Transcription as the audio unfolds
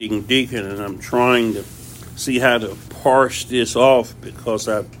Deacon, and I'm trying to see how to parse this off because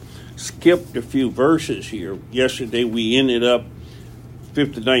I've skipped a few verses here. Yesterday we ended up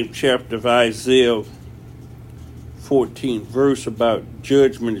 59th chapter of Isaiah, 14th verse about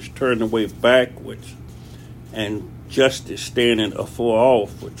judgment is turned away backwards and justice standing afar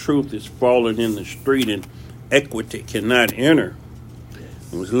off, for truth is fallen in the street and equity cannot enter.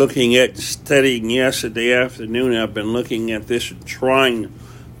 I was looking at studying yesterday afternoon. I've been looking at this and trying to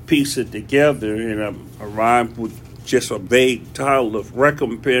piece it together, and I arrived with just a vague title of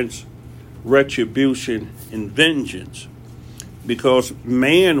Recompense, Retribution, and Vengeance. Because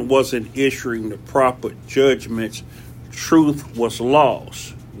man wasn't issuing the proper judgments, truth was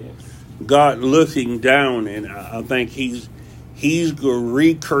lost. Yes. God looking down, and I think he's going to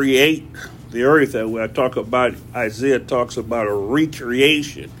recreate the earth. I talk about, Isaiah talks about a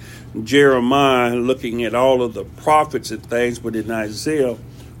recreation. Jeremiah looking at all of the prophets and things, but in Isaiah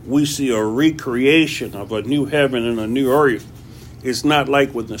we see a recreation of a new heaven and a new earth. It's not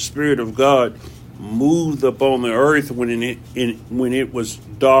like when the Spirit of God moved upon the earth when it was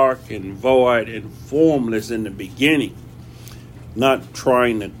dark and void and formless in the beginning. Not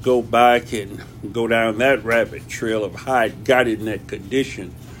trying to go back and go down that rabbit trail of how it got in that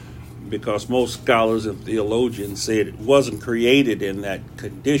condition, because most scholars and theologians said it wasn't created in that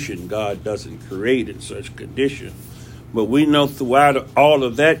condition. God doesn't create in such condition. But we know throughout all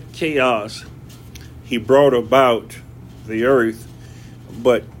of that chaos, he brought about the earth.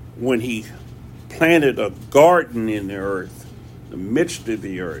 But when he planted a garden in the earth, the midst of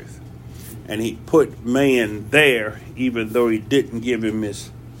the earth, and he put man there, even though he didn't give him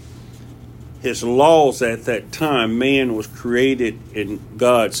his laws at that time, man was created in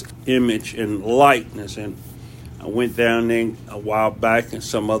God's image and likeness. And I went down there a while back in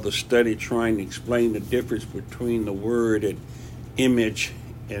some other study trying to explain the difference between the word and image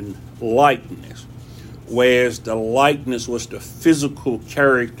and likeness. Whereas the likeness was the physical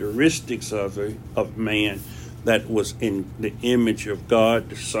characteristics of man that was in the image of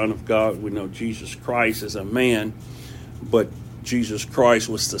God, the Son of God. We know Jesus Christ is a man, but Jesus Christ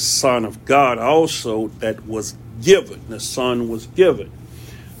was the Son of God also that was given. The Son was given.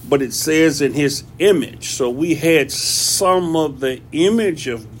 But it says in his image. So we had some of the image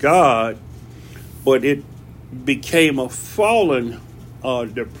of God, but it became a fallen,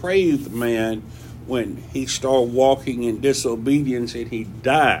 depraved man when he started walking in disobedience and he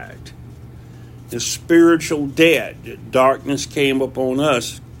died. The spiritual dead. Darkness came upon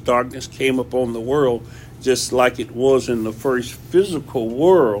us. Darkness came upon the world, just like it was in the first physical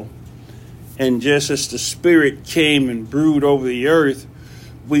world. And just as the Spirit came and brooded over the earth,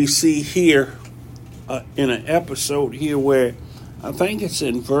 we see here in an episode here where I think it's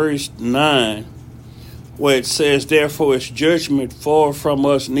in verse 9, where it says, therefore its judgment far from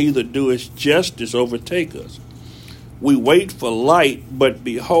us, neither do its justice overtake us. We wait for light, but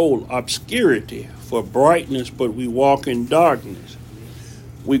behold obscurity, for brightness, but we walk in darkness.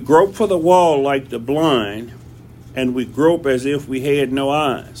 We grope for the wall like the blind, and we grope as if we had no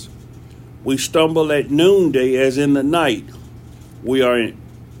eyes. We stumble at noonday as in the night. We are in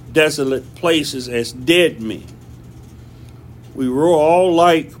desolate places as dead men. We roar all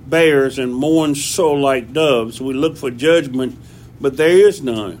like bears and mourn so like doves. We look for judgment, but there is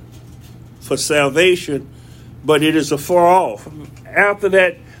none. For salvation, but it is afar off. After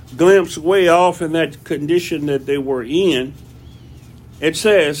that glimpse way off in that condition that they were in, it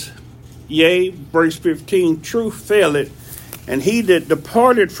says, yea, verse 15, truth faileth, and he that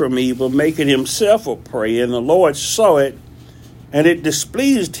departed from evil maketh himself a prey, and the Lord saw it, and it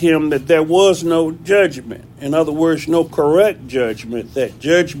displeased him that there was no judgment. In other words, no correct judgment. That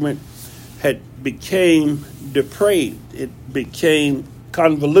judgment had became depraved. It became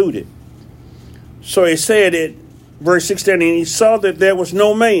convoluted. So he said it, verse 16, and he saw that there was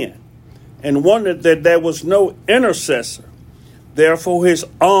no man, and wondered that there was no intercessor. Therefore his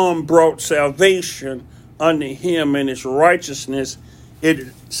arm brought salvation unto him, and his righteousness, it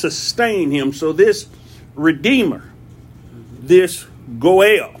sustained him. So this Redeemer, this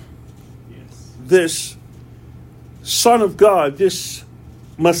Goel, this Son of God, this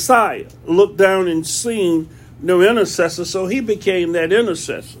Messiah, looked down and seen no intercessor, so he became that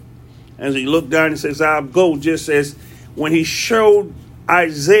intercessor. As he looked down and says, I'll go, just as when he showed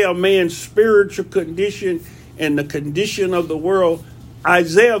Isaiah man's spiritual condition and the condition of the world,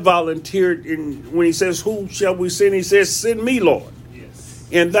 Isaiah volunteered when he says, who shall we send? He says, send me, Lord.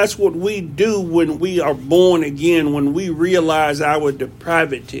 And that's what we do when we are born again. When we realize our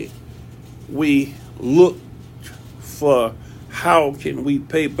depravity, we look for how can we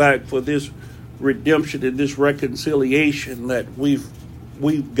pay back for this redemption and this reconciliation that we've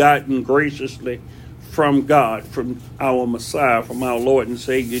we've gotten graciously from God, from our Messiah, from our Lord and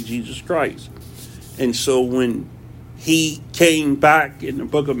Savior Jesus Christ. And so when he came back in the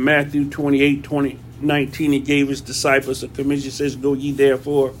book of Matthew 28:19, he gave his disciples a commission. He says, go ye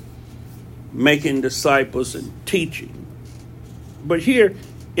therefore, making disciples and teaching. But here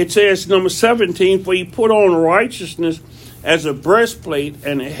it says, number 17, for he put on righteousness as a breastplate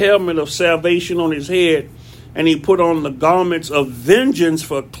and a helmet of salvation on his head, and he put on the garments of vengeance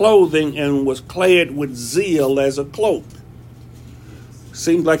for clothing and was clad with zeal as a cloak.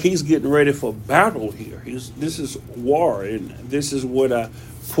 Seems like he's getting ready for battle here. This is war, and this is what I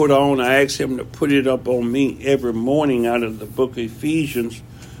put on. I asked him to put it up on me every morning out of the book of Ephesians,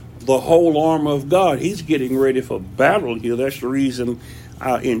 the whole armor of God. He's getting ready for battle here. That's the reason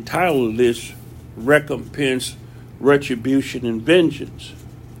I entitled this Recompense, Retribution, and Vengeance.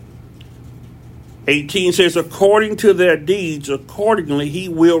 18 says, according to their deeds, accordingly he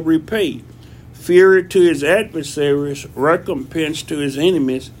will repay. Fury to his adversaries, recompense to his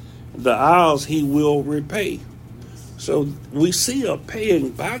enemies, the isles he will repay. So we see a paying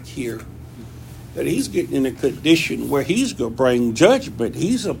back here, that he's getting in a condition where he's going to bring judgment.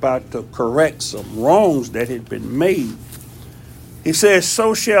 He's about to correct some wrongs that had been made. He says,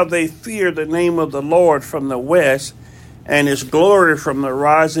 so shall they fear the name of the Lord from the west, and his glory from the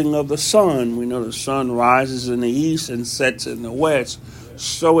rising of the sun. We know the sun rises in the east and sets in the west.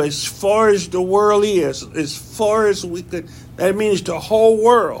 So as far as the world is, as far as we could, that means the whole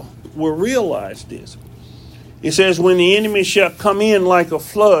world will realize this. It says, when the enemy shall come in like a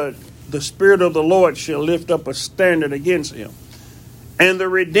flood, the Spirit of the Lord shall lift up a standard against him. And the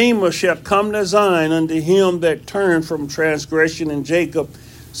Redeemer shall come to Zion unto him that turned from transgression in Jacob,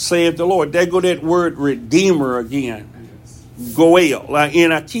 saith the Lord. There go that word Redeemer again. Goel.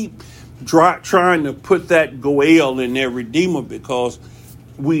 And I keep trying to put that Goel in there, Redeemer, because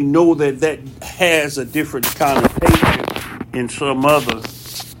we know that has a different connotation in some other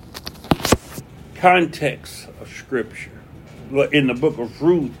context of Scripture. In the book of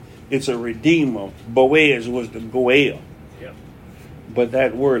Ruth, it's a Redeemer. Boaz was the Goel. Yeah. But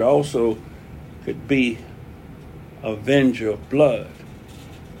that word also could be avenger of blood.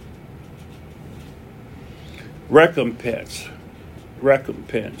 Recompense.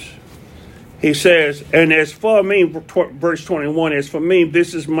 He says, and as for me, verse 21, as for me,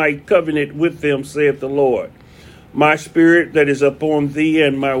 this is my covenant with them, saith the Lord. My spirit that is upon thee,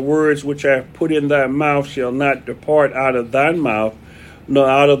 and my words which I have put in thy mouth shall not depart out of thine mouth, nor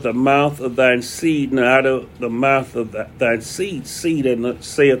out of the mouth of thine seed, nor out of the mouth of thine seed, and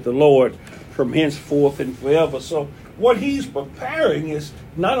saith the Lord, from henceforth and forever. So what he's preparing is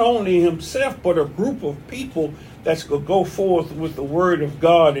not only himself, but a group of people that's going to go forth with the word of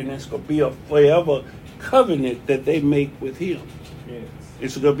God, and it's going to be a forever covenant that they make with him. Yes.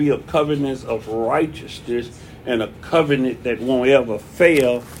 It's going to be a covenant of righteousness and a covenant that won't ever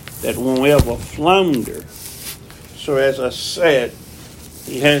fail, that won't ever flounder. So as I said,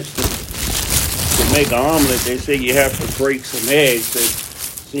 he has to make an omelet. They say you have to break some eggs. It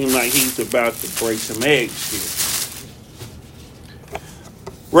seems like he's about to break some eggs here.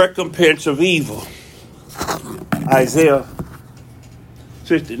 Recompense of evil. Isaiah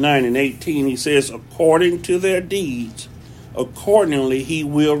 59:18, he says, according to their deeds, accordingly he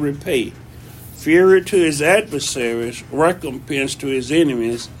will repay. Fury to his adversaries, recompense to his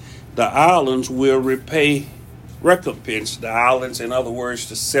enemies, the islands will repay recompense. The islands, in other words,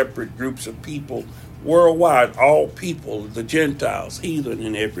 the separate groups of people worldwide, all people, the Gentiles, heathen,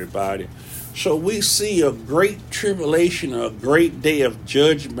 and everybody. So we see a great tribulation, a great day of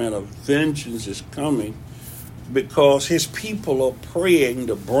judgment, of vengeance is coming, because his people are praying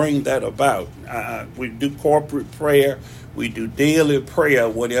to bring that about. We do corporate prayer, we do daily prayer,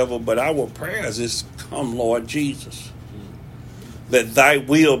 whatever, but our prayers is, come, Lord Jesus, that thy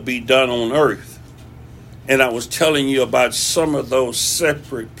will be done on earth. And I was telling you about some of those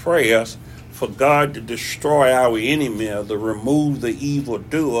separate prayers for God to destroy our enemy, or to remove the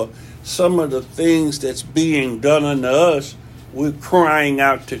evildoer. Some of the things that's being done unto us, we're crying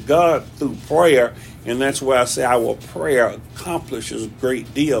out to God through prayer. And that's why I say our prayer accomplishes a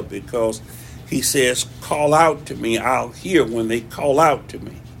great deal, because he says, call out to me. I'll hear when they call out to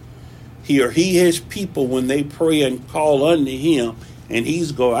me. He his people, when they pray and call unto him, and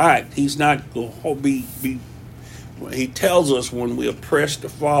he's going to act. He's not going to be. He tells us when we oppress the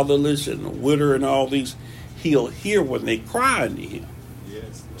fatherless and the widow and all these, he'll hear when they cry unto him.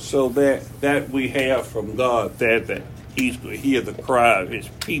 Yes. So that we have from God, that he's going to hear the cry of his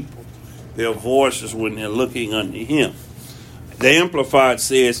people, their voices when they're looking unto him. The Amplified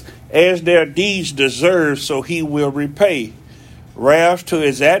says, as their deeds deserve, so he will repay. wrath to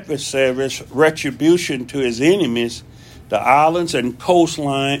his adversaries, retribution to his enemies. The islands and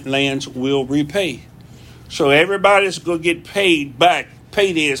coastlands will repay. So everybody's going to get paid back.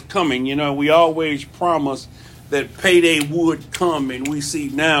 Payday is coming. You know, we always promise that payday would come, and we see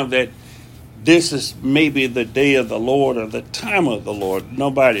now that this is maybe the day of the Lord or the time of the Lord.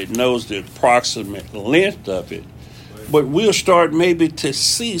 Nobody knows the approximate length of it. But we'll start maybe to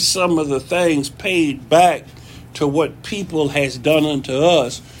see some of the things paid back to what people has done unto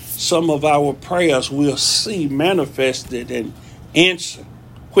us. Some of our prayers we'll see manifested and answered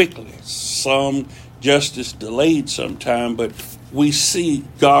quickly. Some justice delayed sometime, but we see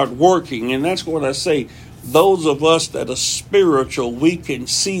God working. And that's what I say. Those of us that are spiritual, we can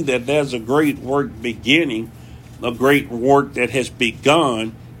see that there's a great work beginning, a great work that has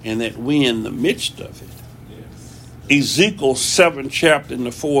begun, and that we're in the midst of it. Yes. Ezekiel 7th chapter in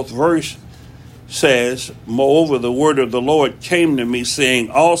the 4th verse says, moreover, the word of the Lord came to me, saying,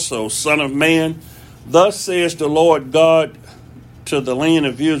 also, son of man, thus says the Lord God to the land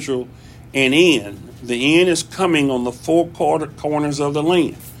of Israel, an end. The end is coming on the four corners of the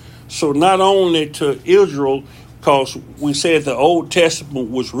land. So not only to Israel, because we said the Old Testament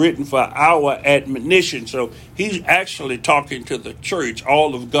was written for our admonition. So he's actually talking to the church,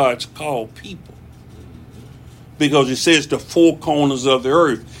 all of God's called people. Because it says the four corners of the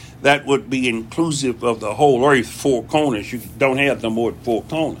earth. That would be inclusive of the whole earth, four corners. You don't have no more than four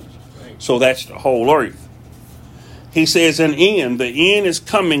corners. So that's the whole earth. He says an end. The end is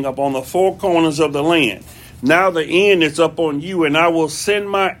coming up on the four corners of the land. Now the end is up on you, and I will send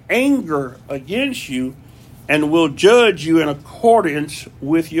my anger against you and will judge you in accordance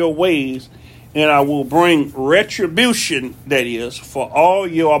with your ways, and I will bring retribution, that is, for all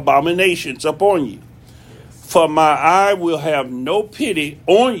your abominations upon you. For my eye will have no pity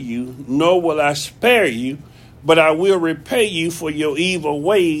on you, nor will I spare you, but I will repay you for your evil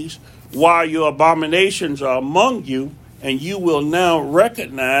ways while your abominations are among you, and you will now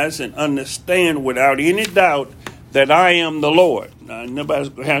recognize and understand without any doubt that I am the Lord. Now, nobody's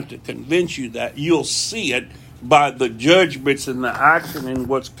going to have to convince you that. You'll see it by the judgments and the action and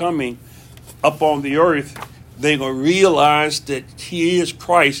what's coming up on the earth. They're going to realize that he is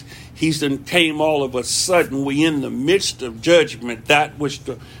Christ. He's done came all of a sudden. We in the midst of judgment. That which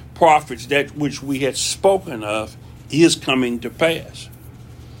the prophets, that which we had spoken of, is coming to pass.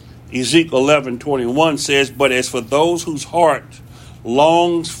 Ezekiel 11:21 says, but as for those whose heart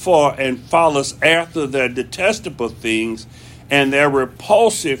longs for and follows after their detestable things and their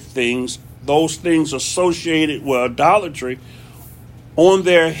repulsive things, those things associated with idolatry, on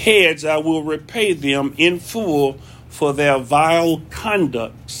their heads I will repay them in full for their vile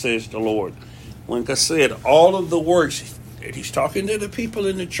conduct, says the Lord. When I said all of the works, he's talking to the people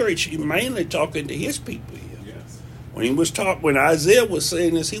in the church. He's mainly talking to his people here. Yes. When Isaiah was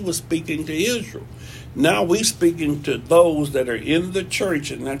saying this, he was speaking to Israel. Now we're speaking to those that are in the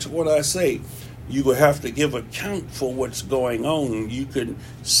church, and that's what I say. You will have to give account for what's going on. You can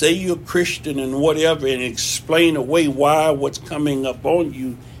say you're Christian and whatever and explain away why what's coming up on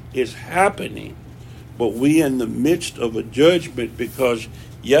you is happening. But we're in the midst of a judgment, because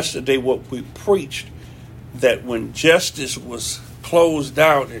yesterday what we preached, that when justice was closed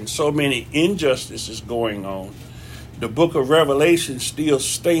out and so many injustices going on, the book of Revelation still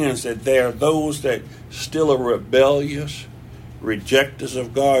stands that there are those that still are rebellious, rejectors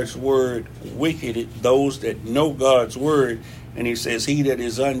of God's word, wicked, those that know God's word. And he says, he that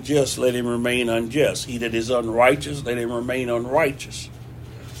is unjust, let him remain unjust. He that is unrighteous, let him remain unrighteous.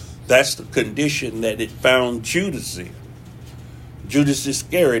 That's the condition that it found Judas in. Judas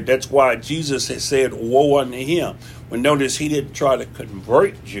Iscariot. That's why Jesus has said, woe unto him. Well, notice he didn't try to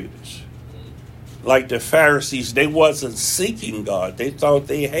convert Judas. Like the Pharisees, they wasn't seeking God. They thought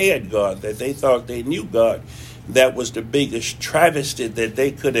they had God, that they thought they knew God. That was the biggest travesty that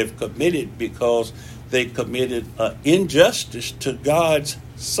they could have committed, because they committed an injustice to God's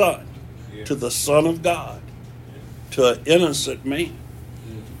Son, to the Son of God, to an innocent man,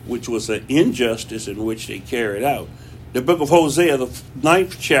 which was an injustice in which they carried out. The book of Hosea, the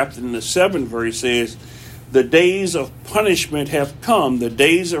 9th chapter in the 7th verse says, the days of punishment have come. The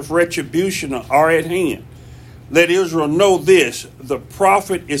days of retribution are at hand. Let Israel know this. The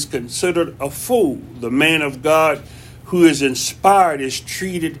prophet is considered a fool. The man of God who is inspired is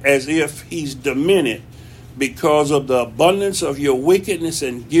treated as if he's demented, because of the abundance of your wickedness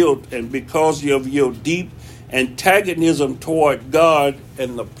and guilt, and because of your deep antagonism toward God,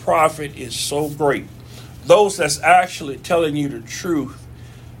 and the prophet is so great. Those that's actually telling you the truth,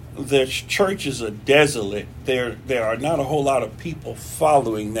 the churches are desolate. There are not a whole lot of people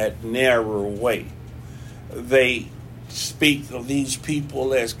following that narrow way. They speak of these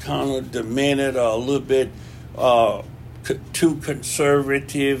people as kind of demented or a little bit too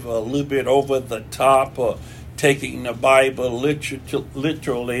conservative, a little bit over the top, or taking the Bible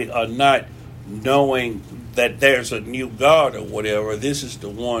literally, or not knowing that there's a new God or whatever. This is the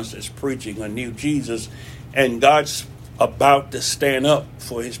ones that's preaching a new Jesus, and God's about to stand up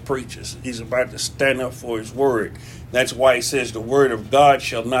for his preachers. He's about to stand up for his word. That's why he says the word of God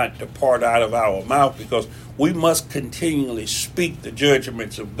shall not depart out of our mouth, because we must continually speak the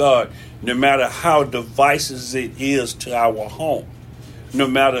judgments of God, no matter how divisive it is to our home, no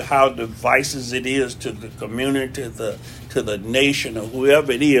matter how divisive it is to the community, to the nation, or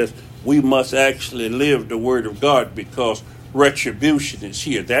whoever it is. We must actually live the word of God, because retribution is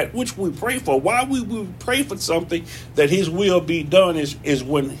here. That which we pray for. Why we pray for something that his will be done is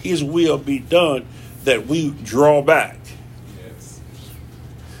when his will be done that we draw back. Yes.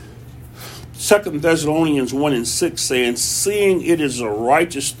 2 Thessalonians 1:6 saying, seeing it is a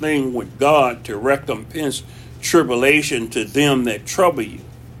righteous thing with God to recompense tribulation to them that trouble you.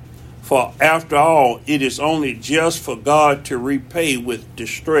 For after all, it is only just for God to repay with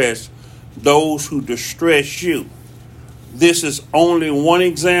distress those who distress you. This is only one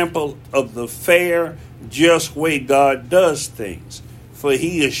example of the fair, just way God does things. For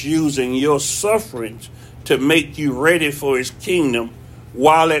he is using your sufferings to make you ready for his kingdom,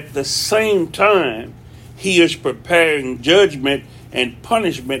 while at the same time he is preparing judgment and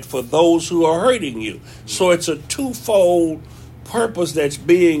punishment for those who are hurting you. So it's a twofold purpose that's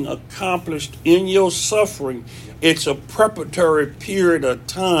being accomplished in your suffering. It's a preparatory period of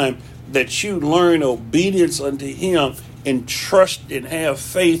time that you learn obedience unto him and trust and have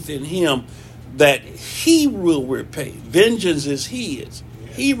faith in him that he will repay. Vengeance is his.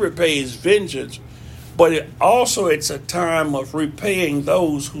 He repays vengeance. But it's a time of repaying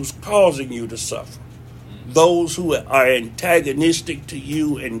those who's causing you to suffer, those who are antagonistic to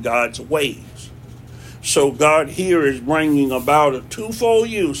you in God's ways. So God here is bringing about a twofold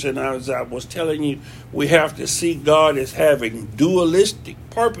use. And as I was telling you, we have to see God as having dualistic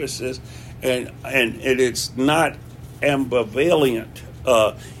purposes, and it's not ambivalent.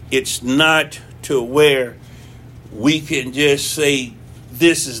 It's not to where we can just say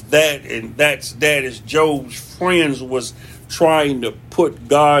this is that and that's that, as Job's friends was trying to put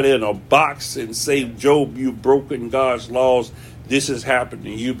God in a box and say, Job, you've broken God's laws. This has happened to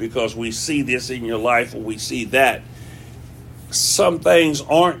you because we see this in your life, or we see that. Some things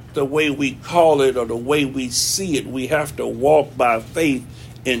aren't the way we call it or the way we see it. We have to walk by faith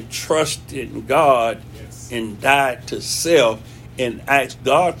and trust in God, yes, and die to self and ask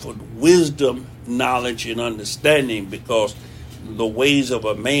God for wisdom, knowledge, and understanding, because the ways of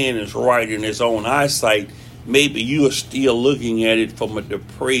a man is right in his own eyesight. Maybe you are still looking at it from a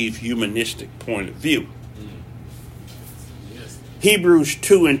depraved humanistic point of view. Yes. Hebrews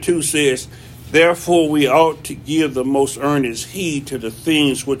 2:2 says, therefore we ought to give the most earnest heed to the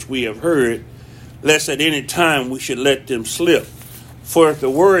things which we have heard, lest at any time we should let them slip. For if the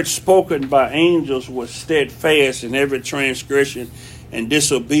word spoken by angels was steadfast, and every transgression and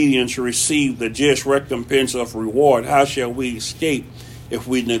disobedience receive the just recompense of reward, how shall we escape if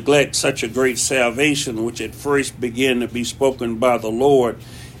we neglect such a great salvation, which at first began to be spoken by the Lord,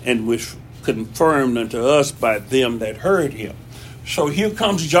 and was confirmed unto us by them that heard him? So here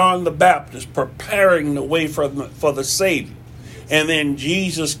comes John the Baptist preparing the way for the Savior. And then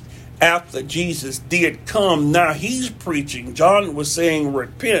Jesus, after Jesus did come, now he's preaching. John was saying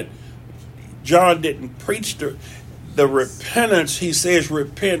repent. John didn't preach the repentance. He says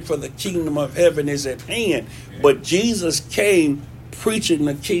repent, for the kingdom of heaven is at hand. But Jesus came preaching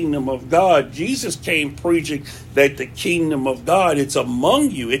the kingdom of God. Jesus came preaching that the kingdom of God, it's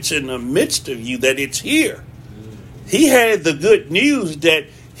among you. It's in the midst of you, that it's here. He had the good news that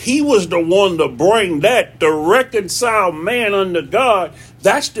he was the one to bring that, to reconcile man unto God.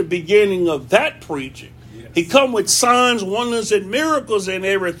 That's the beginning of that preaching. Yes. He come with signs, wonders, and miracles and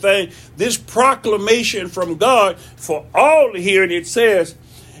everything. This proclamation from God for all to hear. And it says,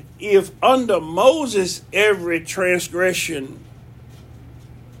 if under Moses every transgression,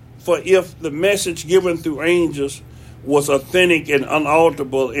 for if the message given through angels was authentic and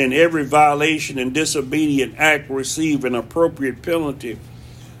unalterable, and every violation and disobedient act receive an appropriate penalty,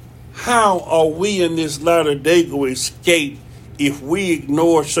 how are we in this latter day going to escape if we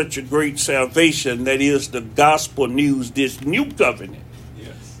ignore such a great salvation that is the gospel news, this new covenant?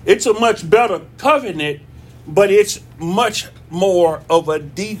 Yes. It's a much better covenant, but it's much more of a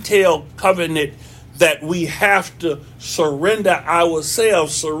detailed covenant that we have to surrender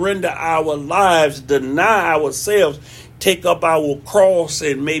ourselves, surrender our lives, deny ourselves, take up our cross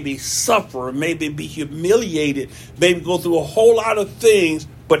and maybe suffer, maybe be humiliated, maybe go through a whole lot of things,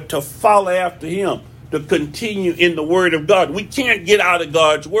 but to follow after him, to continue in the word of God. We can't get out of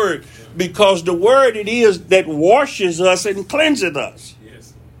God's word because the word it is that washes us and cleanses us.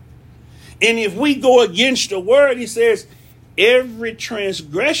 Yes. And if we go against the word, he says, every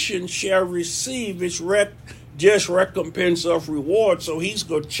transgression shall receive its just recompense of reward. So he's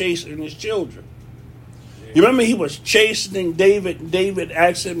going to chasten his children. You remember he was chastening David. David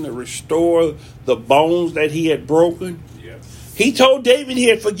asked him to restore the bones that he had broken. Yes. He told David he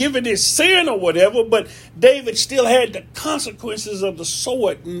had forgiven his sin or whatever, but David still had the consequences of the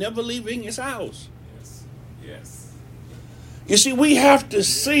sword never leaving his house. Yes. Yes. You see, we have to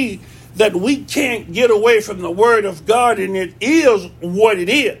see that we can't get away from the word of God, and it is what it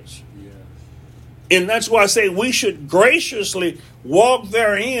is. Yeah. And that's why I say we should graciously walk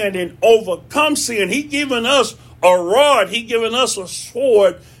therein and overcome sin. He given us a rod. He given us a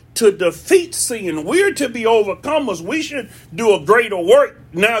sword to defeat sin. We're to be overcomers. We should do a greater work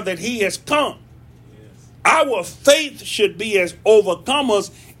now that he has come. Yes. Our faith should be as overcomers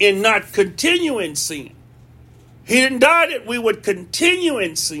and not continue in sin. He didn't die that we would continue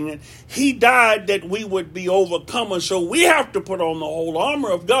in sin. He died that we would be overcomers. So we have to put on the whole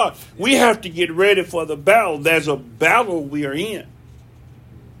armor of God. We have to get ready for the battle. There's a battle we are in.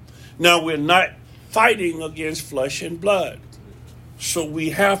 Now, we're not fighting against flesh and blood. So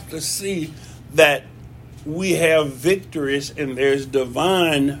we have to see that we have victories and there's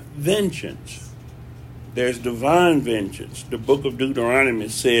divine vengeance. There's divine vengeance. The book of Deuteronomy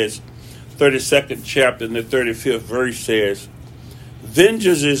says, 32nd chapter and the 35th verse says,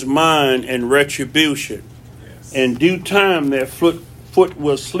 vengeance is mine and retribution. Yes. In due time their foot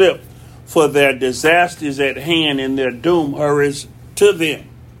will slip, for their disaster is at hand and their doom hurries to them,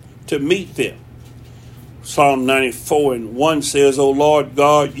 to meet them. Psalm 94:1 says, O Lord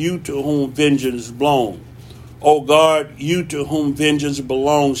God, you to whom vengeance belongs. O God, you to whom vengeance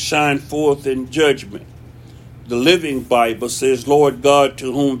belongs, shine forth in judgment. The Living Bible says, Lord God,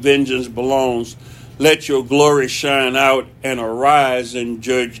 to whom vengeance belongs, let your glory shine out and arise and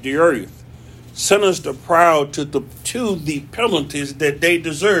judge the earth. Send us the proud to the penalties that they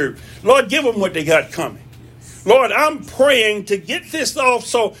deserve. Lord, give them what they got coming. Lord, I'm praying to get this off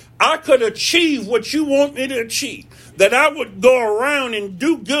so I could achieve what you want me to achieve. That I would go around and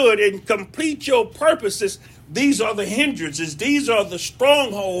do good and complete your purposes. These are the hindrances. These are the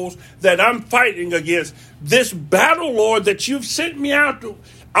strongholds that I'm fighting against. This battle, Lord, that you've sent me out to,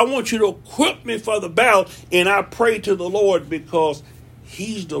 I want you to equip me for the battle. And I pray to the Lord because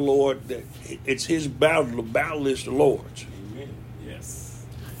he's the Lord. That it's his battle. The battle is the Lord's. Amen. Yes.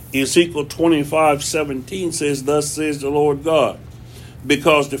 Ezekiel 25:17 says, thus says the Lord God,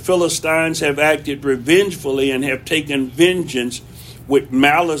 because the Philistines have acted revengefully and have taken vengeance with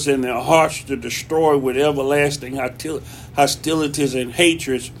malice in their hearts to destroy with everlasting hostilities and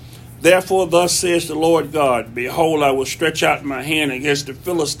hatreds. Therefore, thus says the Lord God, behold, I will stretch out my hand against the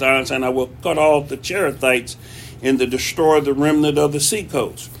Philistines, and I will cut off the Cherethites and to destroy the remnant of the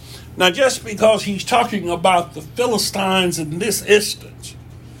seacoast. Now, just because he's talking about the Philistines in this instance,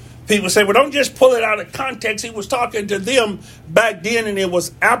 people say, well, don't just pull it out of context. He was talking to them back then, and it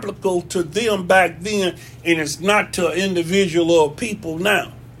was applicable to them back then, and it's not to an individual or people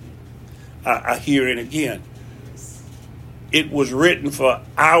now. I hear it again. It was written for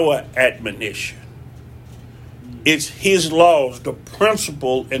our admonition. It's his laws. The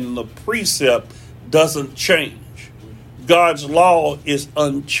principle and the precept doesn't change. God's law is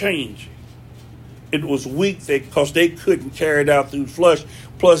unchanging. It was weak because they couldn't carry it out through flesh.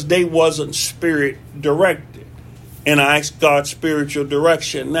 Plus, they wasn't spirit directed. And I ask God's spiritual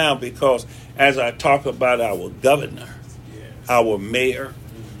direction now because as I talk about our governor, our mayor,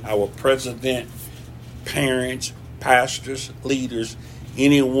 our president, parents, pastors, leaders,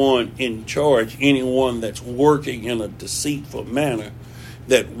 anyone in charge, anyone that's working in a deceitful manner,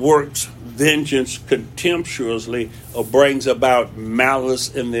 that works vengeance contemptuously or brings about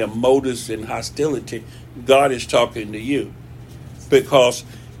malice in their motives and hostility, God is talking to you. Because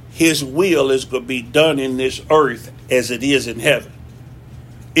his will is going to be done in this earth as it is in heaven.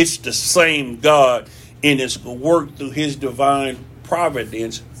 It's the same God, and it's going to work through his divine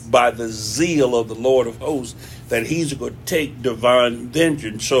providence by the zeal of the Lord of hosts that he's going to take divine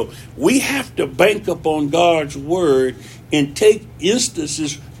vengeance. So we have to bank upon God's word and take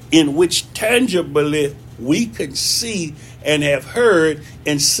instances in which tangibly we can see and have heard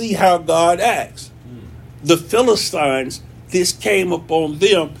and see how God acts. The Philistines, this came upon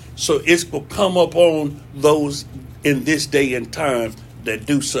them, so it's going to come upon those in this day and time that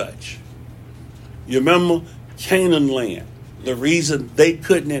do such. You remember Canaan land. The reason they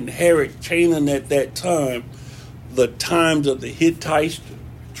couldn't inherit Canaan at that time, the times of the Hittites,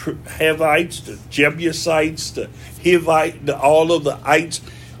 the Hivites, the Jebusites, the Hivite, all of the ites,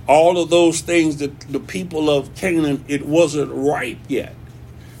 all of those things, that the people of Canaan, it wasn't ripe yet.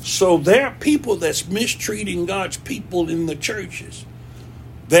 So there are people that's mistreating God's people in the churches.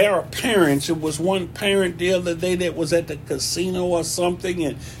 There are parents. It was one parent the other day that was at the casino or something,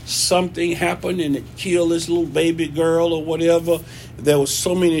 and something happened and it killed this little baby girl or whatever. There was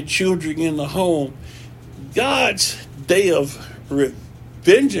so many children in the home. God's day of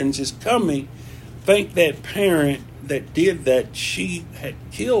vengeance is coming. Think that parent that did that, she had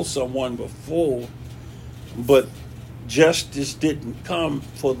killed someone before, but justice didn't come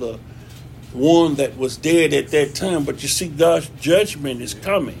for the one that was dead at that time. But you see, God's judgment is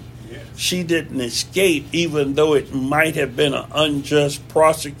coming. She didn't escape, even though it might have been an unjust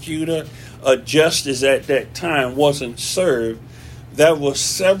prosecutor. A justice at that time wasn't served. There were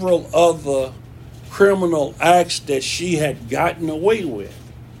several other criminal acts that she had gotten away with.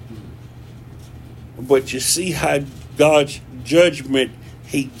 But you see how God's judgment,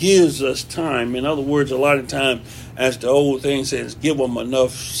 he gives us time. In other words, a lot of time, as the old thing says, give them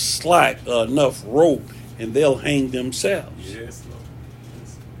enough slack, enough rope, and they'll hang themselves. Yes, Lord.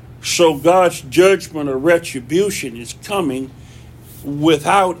 Yes. So God's judgment or retribution is coming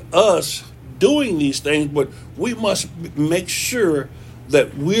without us doing these things, but we must make sure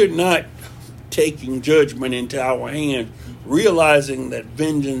that we're not taking judgment into our hands, realizing that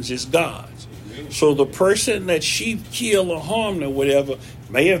vengeance is God's. So the person that she killed or harmed or whatever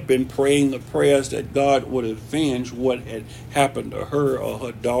may have been praying the prayers that God would avenge what had happened to her or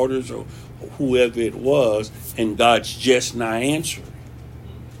her daughters or whoever it was, and God's just not answering.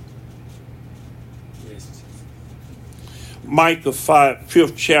 Yes. Micah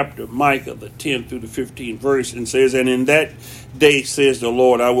 5th chapter, Micah the 10th through the 15th verse, and says, and in that day, says the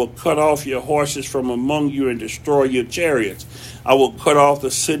Lord, I will cut off your horses from among you and destroy your chariots. I will cut off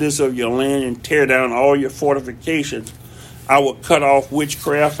the cities of your land and tear down all your fortifications. I will cut off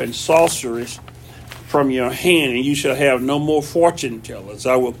witchcraft and sorceries from your hand, and you shall have no more fortune tellers.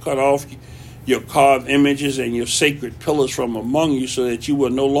 I will cut off your carved images and your sacred pillars from among you, so that you will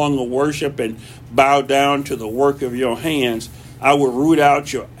no longer worship and bow down to the work of your hands. I will root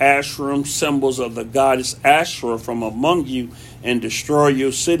out your Asherim, symbols of the goddess Asherah, from among you, and destroy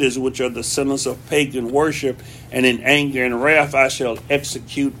your cities, which are the centers of pagan worship, and in anger and wrath I shall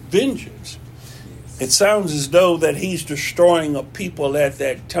execute vengeance. It sounds as though that he's destroying a people at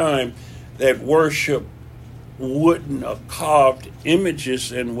that time that worship wooden or carved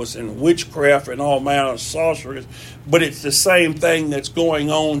images and was in witchcraft and all manner of sorceries. But it's the same thing that's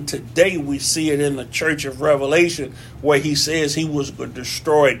going on today. We see it in the Church of Revelation, where he says he was going to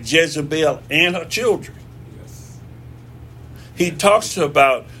destroy Jezebel and her children. Yes. He talks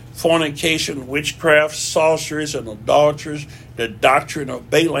about fornication, witchcraft, sorceries, and adulteries, the doctrine of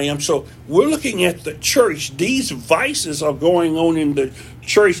Balaam. So we're looking at the church. These vices are going on in the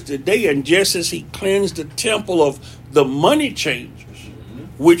church today. And just as he cleansed the temple of the money changers,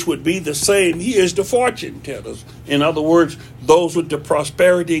 which would be the same here as the fortune tellers. In other words, those with the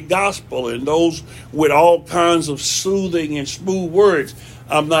prosperity gospel and those with all kinds of soothing and smooth words.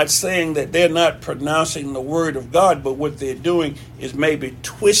 I'm not saying that they're not pronouncing the word of God, but what they're doing is maybe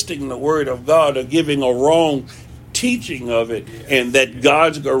twisting the word of God or giving a wrong teaching of it, and that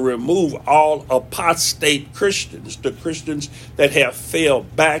God's going to remove all apostate Christians, the Christians that have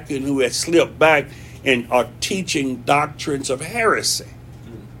failed back and who have slipped back and are teaching doctrines of heresy.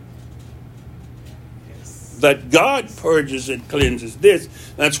 That God purges and cleanses this.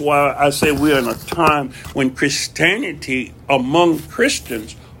 That's why I say we're in a time when Christianity among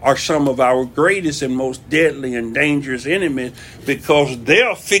Christians are some of our greatest and most deadly and dangerous enemies, because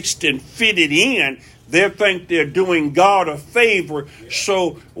they're fixed and fitted in. They think they're doing God a favor.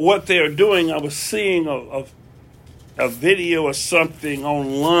 So what they're doing, I was seeing a video or something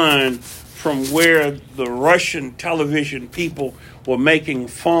online from where the Russian television people were making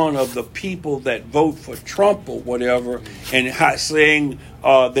fun of the people that vote for Trump or whatever, and saying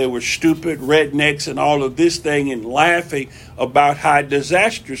they were stupid rednecks and all of this thing, and laughing about how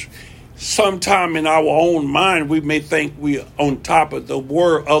disastrous. Sometime in our own mind, we may think we're on top of the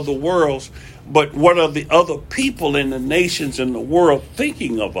other worlds, but what are the other people in the nations in the world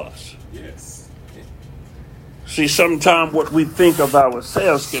thinking of us? Yes. See, sometimes what we think of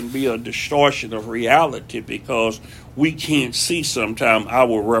ourselves can be a distortion of reality, because we can't see sometimes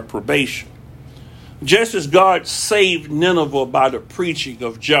our reprobation. Just as God saved Nineveh by the preaching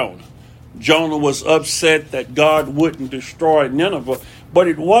of Jonah. Jonah was upset that God wouldn't destroy Nineveh, But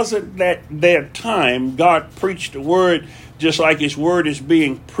it wasn't that their time. God preached the word just like his word is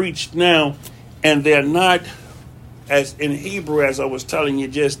being preached now. And they're not, as in Hebrew, as I was telling you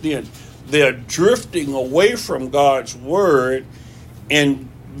just then, they're drifting away from God's word. And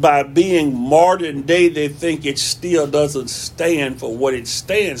by being modern day, they think it still doesn't stand for what it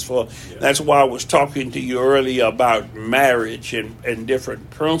stands for. Yeah. That's why I was talking to you earlier about marriage and different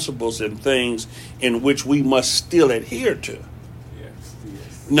principles and things in which we must still adhere to.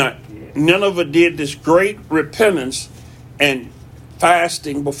 Now, Nineveh did this great repentance and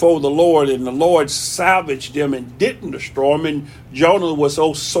fasting before the Lord, and the Lord salvaged them and didn't destroy them. And Jonah was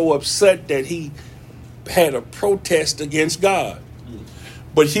so upset that he had a protest against God.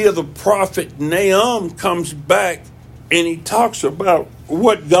 But here the prophet Nahum comes back and he talks about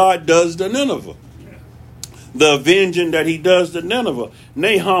what God does to Nineveh. The avenging that he does to Nineveh.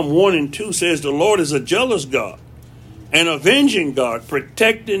 Nahum 1 and 2 says the Lord is a jealous God, an avenging God,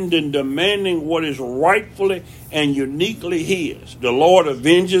 protecting and demanding what is rightfully and uniquely his. The Lord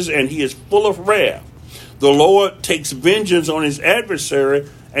avenges, and he is full of wrath. The Lord takes vengeance on his adversary,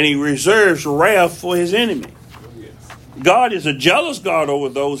 and he reserves wrath for his enemy. God is a jealous God over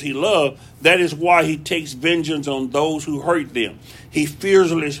those he loves. That is why he takes vengeance on those who hurt them. He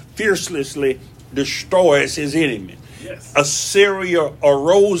fiercely destroys his enemy. Yes. Assyria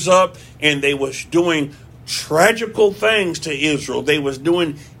arose up, and they was doing tragical things to Israel. They was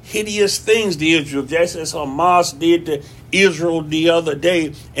doing hideous things to Israel, just as Hamas did to Israel the other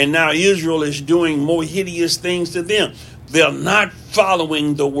day, and now Israel is doing more hideous things to them. They're not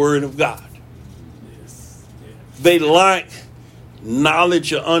following the word of God. Yes. Yeah. They lack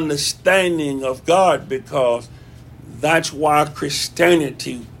knowledge or understanding of God, because that's why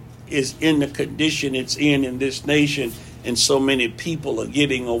Christianity is in the condition it's in this nation, and so many people are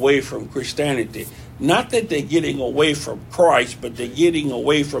getting away from Christianity. Not that they're getting away from Christ, but they're getting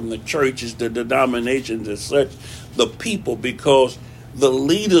away from the churches, the denominations and such, the people, because the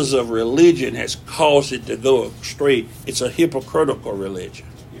leaders of religion has caused it to go astray. It's a hypocritical religion.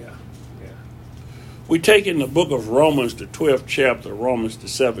 Yeah. We take in the book of Romans, the 12th chapter, Romans the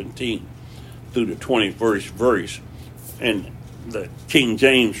 17th through the 21st verse, and the King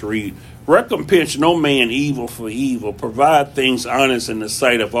James read, "Recompense no man evil for evil. Provide things honest in the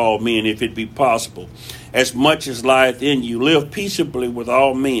sight of all men, if it be possible. As much as lieth in you, live peaceably with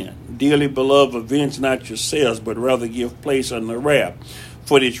all men. Dearly beloved, avenge not yourselves, but rather give place unto wrath.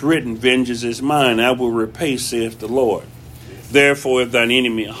 For it is written, Vengeance is mine, I will repay, saith the Lord. Therefore, if thine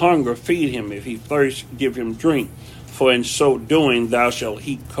enemy hunger, feed him. If he thirst, give him drink. For in so doing, thou shalt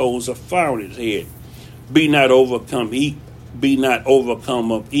heap coals of fire on his head. Be not overcome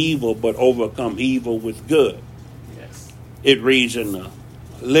of evil, but overcome evil with good." Yes. It reads in the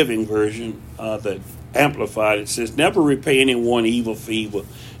Living Version, the Amplified. It says, "Never repay anyone evil for evil.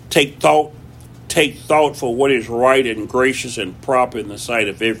 Take thought for what is right and gracious and proper in the sight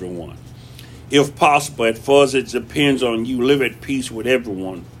of everyone. If possible, as far as it depends on you, live at peace with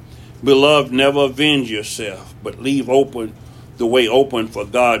everyone. Beloved, never avenge yourself, but leave open the way open for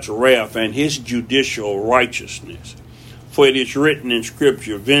God's wrath and his judicial righteousness. For it is written in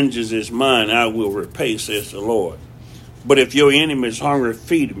Scripture, Vengeance is mine, I will repay, says the Lord. But if your enemy is hungry,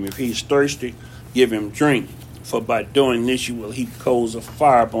 feed him. If he is thirsty, give him drink. For by doing this, you will heap coals of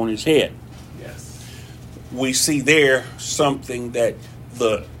fire upon his head." Yes. We see there something that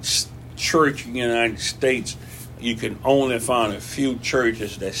the church in the United States, you can only find a few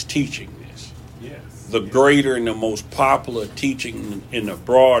churches that's teaching this. Yes. The greater and the most popular teaching in the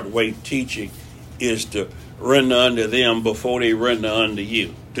Broadway teaching is to render unto them before they render unto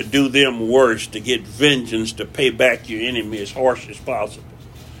you. To do them worse, to get vengeance, to pay back your enemy as harsh as possible.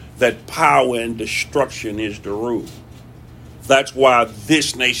 That power and destruction is the rule. That's why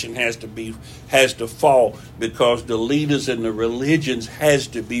this nation has to fall, because the leaders and the religions has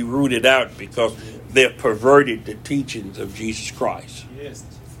to be rooted out, because they've perverted the teachings of Jesus Christ. Yes.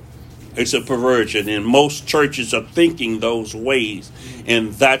 It's a perversion, and most churches are thinking those ways,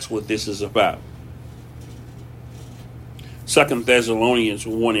 and that's what this is about. 2 Thessalonians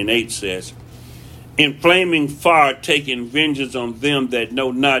 1 and 8 says, "In flaming fire taking vengeance on them that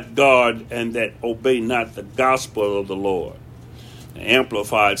know not God and that obey not the gospel of the Lord." The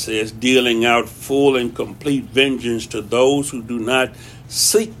Amplified says, "Dealing out full and complete vengeance to those who do not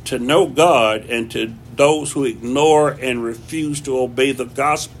seek to know God, and to those who ignore and refuse to obey the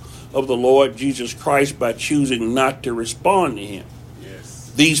gospel of the Lord Jesus Christ by choosing not to respond to him.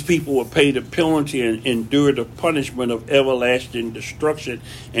 Yes. These people will pay the penalty and endure the punishment of everlasting destruction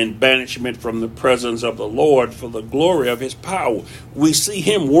and banishment from the presence of the Lord for the glory of his power." We see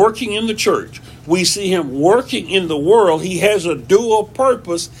him working in the church, We see him working in the world. He has a dual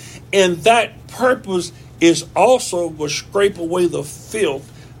purpose, and that purpose is also to scrape away the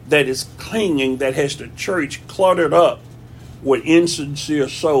filth that is clinging, that has the church cluttered up with insincere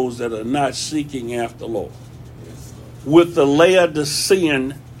souls that are not seeking after the Lord. With the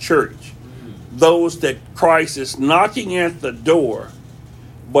Laodicean church, those that Christ is knocking at the door,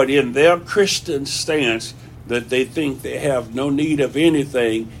 but in their Christian stance, that they think they have no need of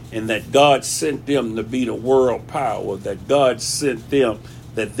anything, and that God sent them to be the world power, that God sent them,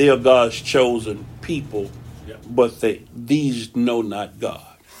 that they're God's chosen people, but these know not God.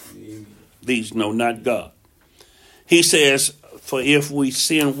 These know not God. He says, for if we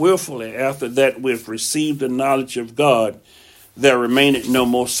sin willfully, after that we've received the knowledge of God, there remaineth no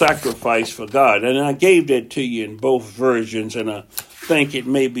more sacrifice for God. And I gave that to you in both versions, and I think it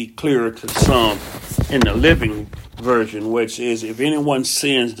may be clearer to some in the Living Version, which is, if anyone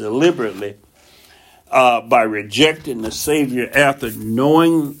sins deliberately by rejecting the Savior after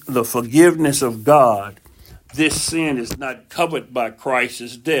knowing the forgiveness of God, this sin is not covered by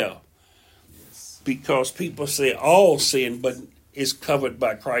Christ's death. Because people say all sin, but it's covered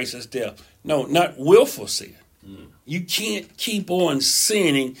by Christ's death. No, not willful sin. You can't keep on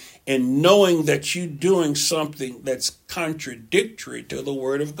sinning and knowing that you're doing something that's contradictory to the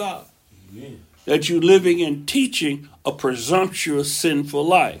Word of God. Amen. That you're living and teaching a presumptuous, sinful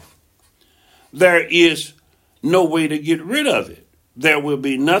life. There is no way to get rid of it. There will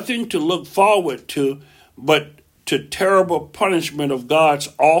be nothing to look forward to but to terrible punishment of God's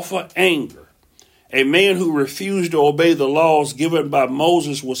awful anger. A man who refused to obey the laws given by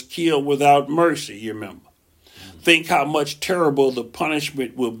Moses was killed without mercy, you remember. Think how much terrible the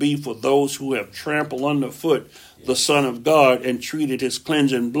punishment will be for those who have trampled underfoot the Son of God and treated his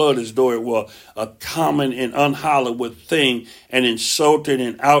cleansing blood as though it were a common and unhallowed thing, and insulted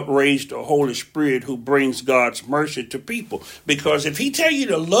and outraged the Holy Spirit who brings God's mercy to people. Because if he tell you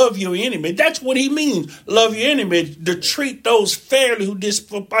to love your enemy, that's what he means. Love your enemy, to treat those fairly who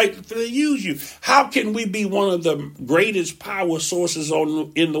despitefully use you. How can we be one of the greatest power sources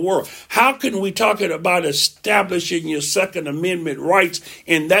in the world? How can we talking about establishing your Second Amendment rights,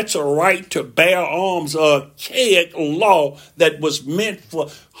 and that's a right to bear arms, archaic law that was meant for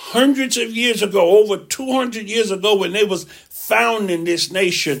hundreds of years ago, over 200 years ago, when they was founding this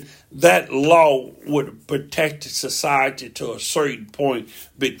nation? That law would protect society to a certain point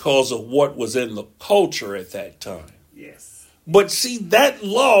because of what was in the culture at that time. Yes. But see, that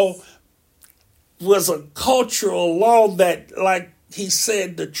law was a cultural law that, like he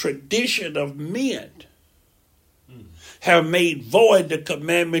said, the tradition of men have made void the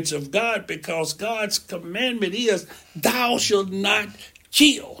commandments of God, because God's commandment is, thou shalt not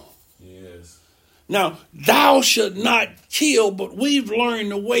kill. Yes. Now, thou shalt not kill, but we've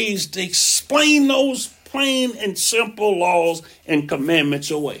learned the ways to explain those plain and simple laws and commandments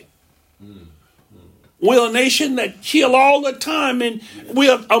away. We're a nation that kill all the time, and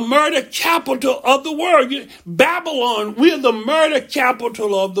we're a murder capital of the world. Babylon, we're the murder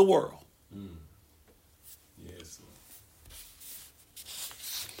capital of the world.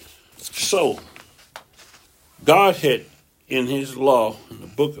 So, God had, in his law, in the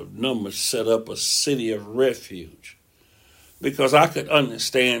book of Numbers, set up a city of refuge. Because I could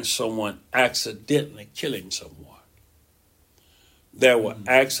understand someone accidentally killing someone. There were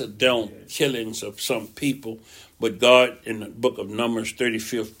accidental killings of some people, but God, in the book of Numbers,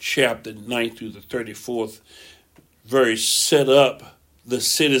 35th chapter, 9th through the 34th verse, set up the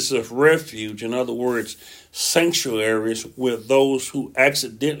cities of refuge. In other words, sanctuaries where those who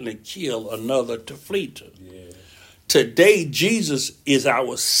accidentally kill another to flee to. Yeah. Today, Jesus is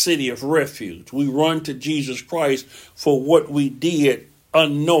our city of refuge. We run to Jesus Christ for what we did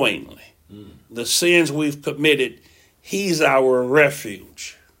unknowingly. The sins we've committed, he's our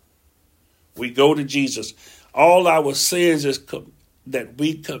refuge. We go to Jesus. All our sins that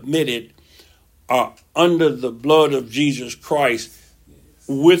we committed are under the blood of Jesus Christ,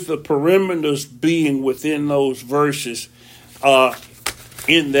 with the perimeters being within those verses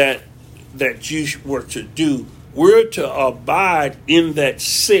in that you were to do. We're to abide in that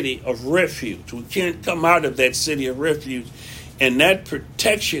city of refuge. We can't come out of that city of refuge, and that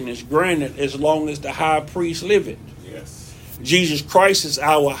protection is granted as long as the high priest liveth. Yes. Jesus Christ is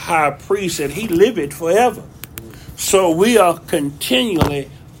our high priest, and he liveth forever. So we are continually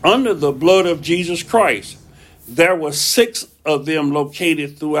under the blood of Jesus Christ. There were 6 of them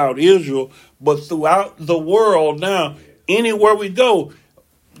located throughout Israel, but throughout the world now, anywhere we go,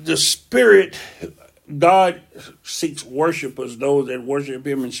 the Spirit God seeks worshipers, those that worship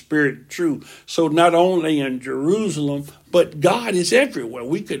him in spirit and truth. So not only in Jerusalem, but God is everywhere.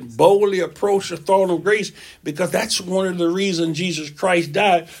 We can boldly approach the throne of grace because that's one of the reasons Jesus Christ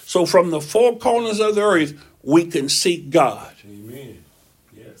died. So from the four corners of the earth, we can seek God. Amen.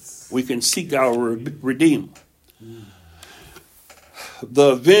 Yes. We can seek our Redeemer.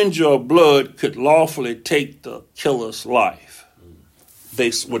 The avenger of blood could lawfully take the killer's life.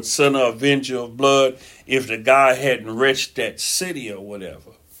 They would send an avenger of blood if the guy hadn't wrenched that city or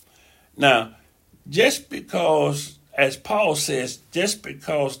whatever. Now, just because, as Paul says, just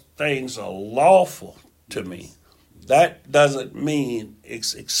because things are lawful to me, that doesn't mean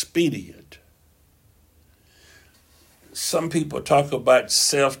it's expedient. Some people talk about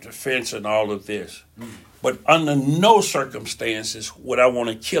self-defense and all of this, but under no circumstances would I want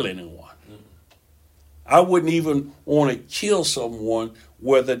to kill anyone. I wouldn't even want to kill someone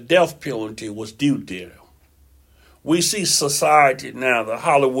where the death penalty was due to them. We see society now, the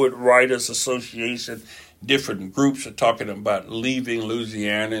Hollywood Writers Association, different groups are talking about leaving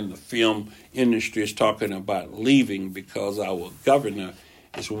Louisiana, and the film industry is talking about leaving because our governor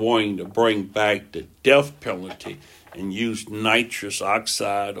is wanting to bring back the death penalty and use nitrous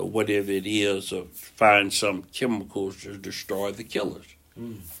oxide or whatever it is, or find some chemicals to destroy the killers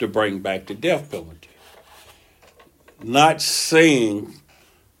to bring back the death penalty. Not saying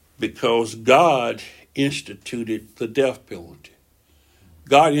because God instituted the death penalty.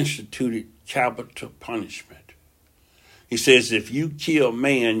 God instituted capital punishment. He says, if you kill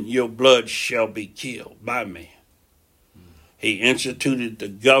man, your blood shall be killed by man. He instituted the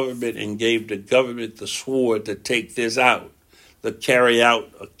government and gave the government the sword to take this out, to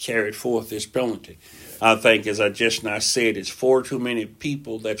carry forth this penalty. I think, as I just now said, it's far too many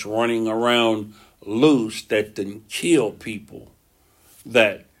people that's running around loose that didn't kill people.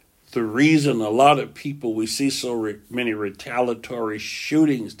 That the reason a lot of people, we see so many retaliatory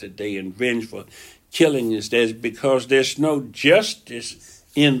shootings today and vengeful killing is because there's no justice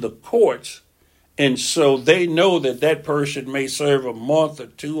in the courts. And so they know that that person may serve a month or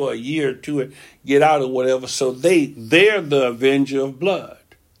two or a year or two and get out or whatever. So they're the avenger of blood.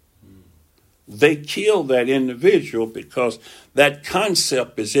 They kill that individual because that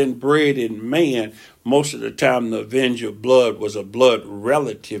concept is inbred in man. Most of the time, the avenger of blood was a blood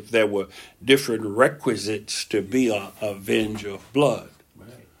relative. There were different requisites to be an avenger of blood.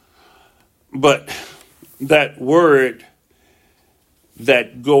 Right. But that word,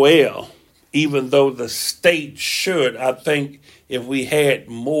 that goel, even though the state should, I think if we had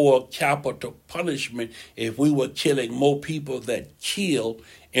more capital punishment, if we were killing more people that kill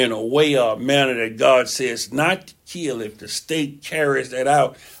in a way or a manner that God says not to kill, if the state carries that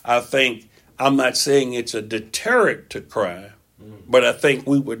out, I'm not saying it's a deterrent to crime, but I think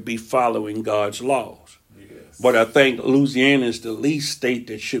we would be following God's laws. Yes. But I think Louisiana is the least state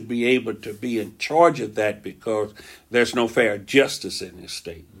that should be able to be in charge of that because there's no fair justice in this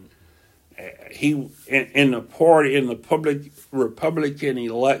state. In the public Republican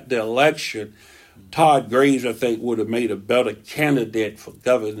the election, Todd Graves, I think, would have made a better candidate for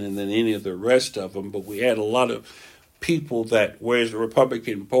governor than any of the rest of them. But we had a lot of people that, whereas the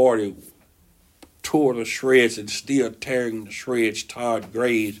Republican Party tore the shreds and still tearing the shreds, Todd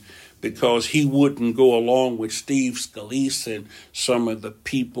Graves, because he wouldn't go along with Steve Scalise and some of the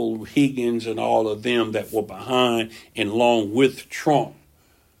people, Higgins and all of them that were behind and along with Trump.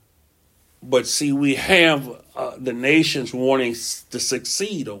 But see, we have the nations wanting to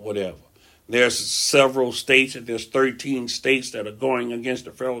succeed or whatever. There's several states, and there's 13 states that are going against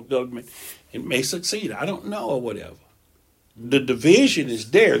the federal government and may succeed. I don't know or whatever. The division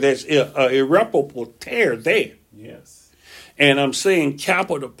is there. There's an irreparable tear there. Yes. And I'm saying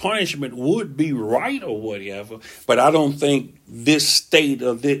capital punishment would be right or whatever, but I don't think this state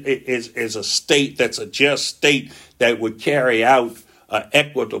is a state that's a just state that would carry out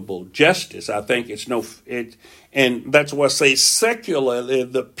equitable justice. I think and that's why I say secularly,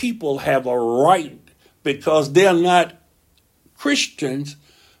 the people have a right because they're not Christians.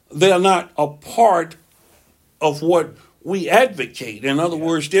 They're not a part of what we advocate. In other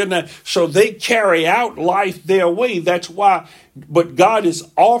words, they're not, so they carry out life their way. That's why, but God is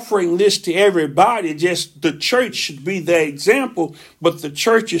offering this to everybody. Just the church should be the example, but the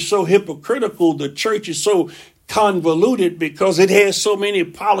church is so hypocritical. The church is so convoluted because it has so many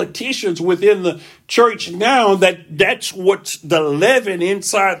politicians within the church now that's what's the leaven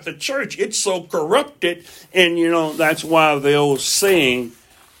inside the church. It's so corrupted. And, that's why the old saying,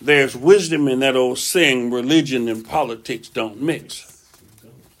 there's wisdom in that old saying, religion and politics don't mix.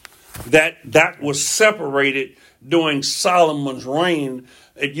 That was separated during Solomon's reign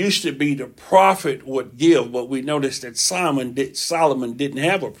It used to be the prophet would give, but we noticed that Solomon didn't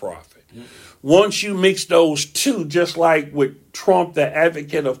have a prophet. Mm-hmm. Once you mix those two, just like with Trump, the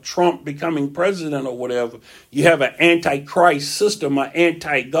advocate of Trump becoming president or whatever, you have an anti-Christ system, an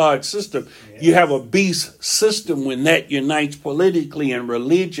anti-God system. Yes. You have a beast system when that unites politically and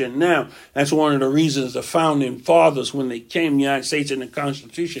religion. Now, that's one of the reasons the founding fathers, when they came to the United States in the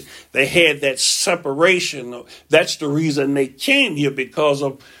Constitution, they had that separation. That's the reason they came here, because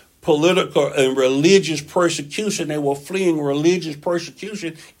of political and religious persecution. They were fleeing religious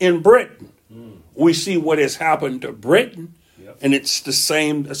persecution in Britain. We see what has happened to Britain, and it's the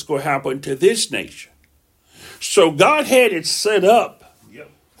same that's going to happen to this nation. So God had it set up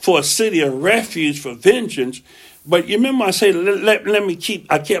for a city of refuge for vengeance. But you remember I said,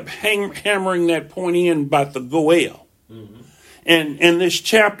 I kept hammering that point in about the Goel. Mm-hmm. And in this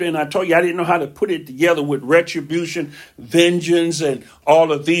chapter, and I told you I didn't know how to put it together with retribution, vengeance, and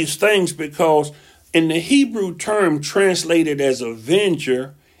all of these things, because in the Hebrew term translated as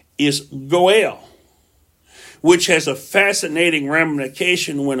avenger is Goel, which has a fascinating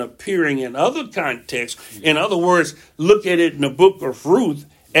ramification when appearing in other contexts. In other words, look at it in the book of Ruth,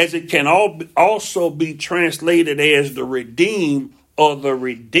 as it can also be translated as the redeemed or the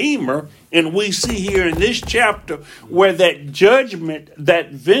redeemer. And we see here in this chapter where that judgment,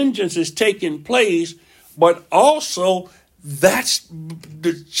 that vengeance is taking place, but also that's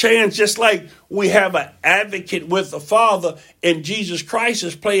the chance, just like we have an advocate with the Father, and Jesus Christ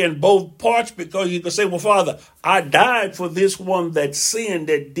is playing both parts, because you can say, well, Father, I died for this one that sinned,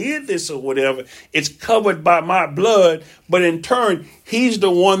 that did this or whatever. It's covered by my blood. But in turn, he's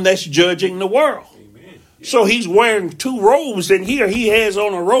the one that's judging the world. Amen. So he's wearing two robes, and here he has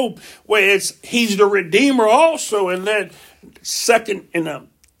on a robe where he's the Redeemer also. In that second, in the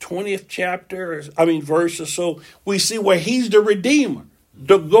 20th chapter, verse or so, we see where he's the Redeemer,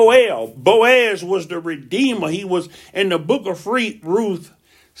 the Goel. Boaz was the Redeemer. He was in the book of Ruth,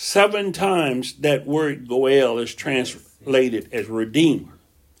 7 times that word Goel is translated as Redeemer.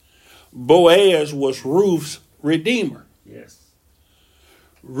 Boaz was Ruth's Redeemer. Yes.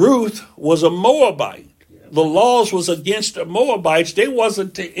 Ruth was a Moabite. The laws was against the Moabites. They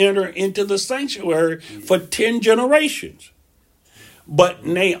wasn't to enter into the sanctuary for 10 generations. But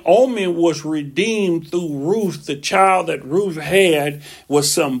Naomi was redeemed through Ruth. The child that Ruth had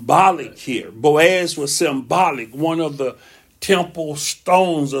was symbolic here. Boaz was symbolic. One of the temple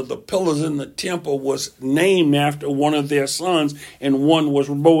stones, of the pillars in the temple, was named after one of their sons, and one was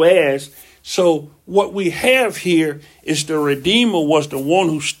Boaz. So what we have here is the Redeemer was the one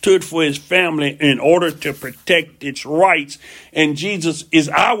who stood for his family in order to protect its rights. And Jesus is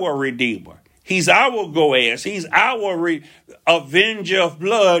our Redeemer. He's our Boaz. He's our avenger of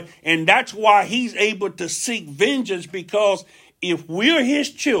blood. And that's why he's able to seek vengeance, because if we're his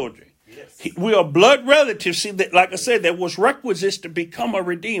children, we are blood relatives. See, that, like I said, there was requisites to become a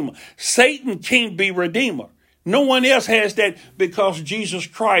redeemer. Satan can't be redeemer. No one else has that, because Jesus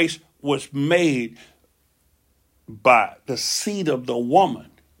Christ was made by the seed of the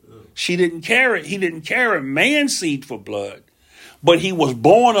woman. He didn't carry man's seed for blood, but he was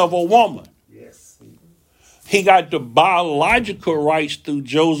born of a woman. He got the biological rights through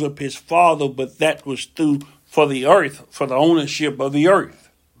Joseph, his father, but that was for the earth, for the ownership of the earth.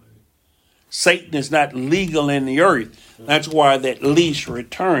 Satan is not legal in the earth. That's why that lease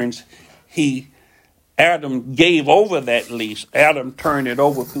returns. Adam gave over that lease. Adam turned it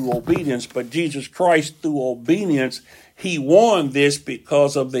over through obedience, but Jesus Christ, through obedience, he won this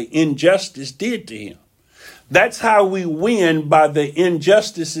because of the injustice did to him. That's how we win, by the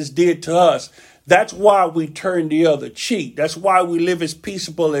injustices did to us. That's why we turn the other cheek. That's why we live as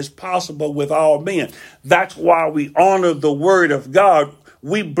peaceable as possible with all men. That's why we honor the word of God.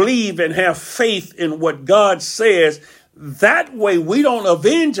 We believe and have faith in what God says. That way we don't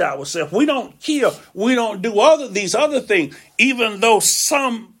avenge ourselves. We don't kill. We don't do these other things. Even though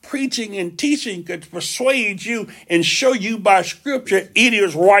some preaching and teaching could persuade you and show you by scripture it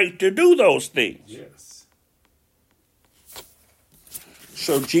is right to do those things. Yes.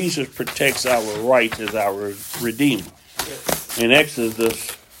 So Jesus protects our rights as our Redeemer. Yes. In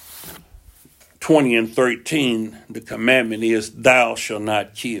Exodus 20 and 13, the commandment is, thou shalt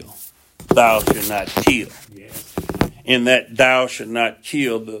not kill. Thou shalt not kill. Yes. In that thou shalt not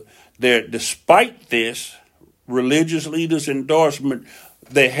kill, despite this, religious leaders' endorsement,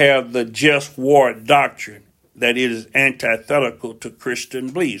 they have the just war doctrine that it is antithetical to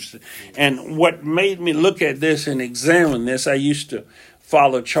Christian beliefs. And what made me look at this and examine this, I used to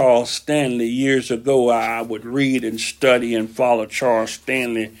follow Charles Stanley years ago. I would read and study and follow Charles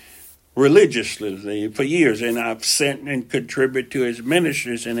Stanley religiously for years, and I've sent and contributed to his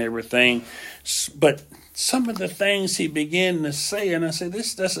ministries and everything. But some of the things he began to say, and I said,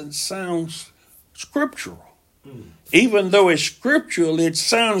 this doesn't sound scriptural. Even though it's scriptural, it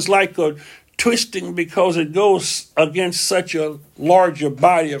sounds like a twisting because it goes against such a larger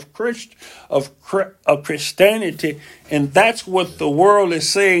body of Christianity. And that's what the world is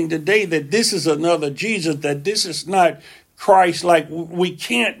saying today, that this is another Jesus, that this is not Christ. Like, we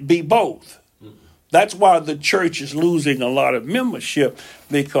can't be both. That's why the church is losing a lot of membership,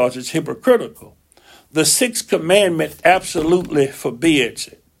 because it's hypocritical. The sixth commandment absolutely forbids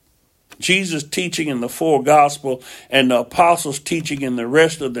it. Jesus' teaching in the four Gospels and the apostles' teaching in the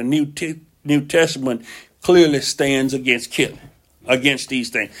rest of the New Testament clearly stands against killing, against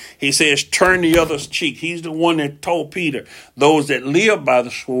these things. He says, turn the other's cheek. He's the one that told Peter, those that live by the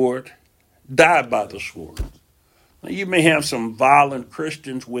sword, die by the sword. Now, you may have some violent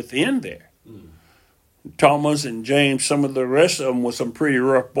Christians within there. Thomas and James, some of the rest of them were some pretty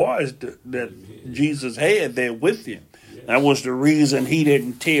rough boys that Jesus had there with him. That was the reason he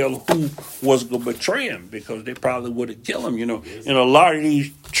didn't tell who was going to betray him, because they probably would have killed him. You know, in a lot of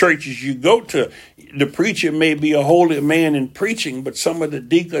these churches you go to, the preacher may be a holy man in preaching, but some of the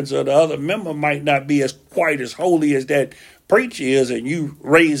deacons or the other member might not be quite as holy as that preacher is, and you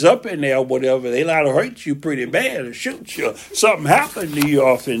raise up in there or whatever, they ought to hurt you pretty bad or shoot you. Something happened to you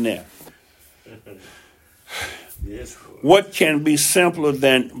off in there. Yes. What can be simpler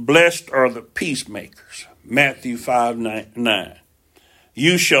than blessed are the peacemakers? Matthew 5:9.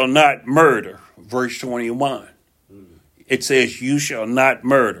 You shall not murder, verse 21. It says, you shall not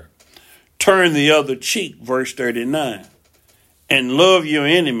murder. Turn the other cheek, verse 39. And love your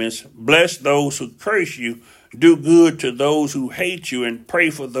enemies, bless those who curse you, do good to those who hate you, and pray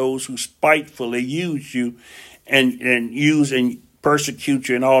for those who spitefully use you and use and persecute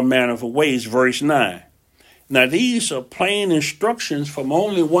you in all manner of ways, verse 9. Now, these are plain instructions from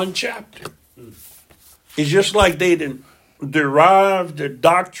only one chapter. It's just like they didn't derive the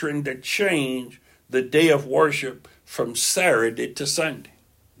doctrine that changed the day of worship from Saturday to Sunday.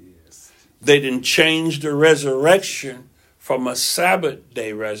 Yes. They didn't change the resurrection from a Sabbath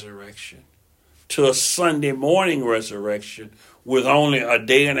day resurrection to a Sunday morning resurrection with only a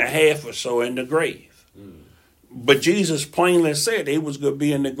day and a half or so in the grave. But Jesus plainly said he was going to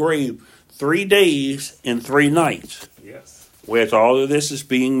be in the grave 3 days and 3 nights. Yes. Whereas all of this is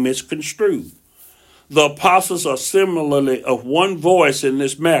being misconstrued. The apostles are similarly of one voice in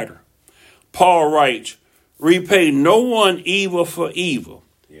this matter. Paul writes, repay no one evil for evil.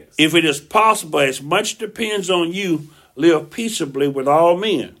 Yes. If it is possible, as much depends on you, live peaceably with all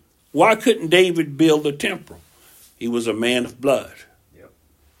men. Why couldn't David build a temple? He was a man of blood. Yep.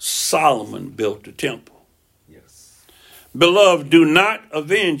 Solomon built the temple. Yes. Beloved, do not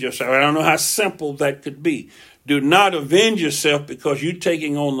avenge yourself. I don't know how simple that could be. Do not avenge yourself because you're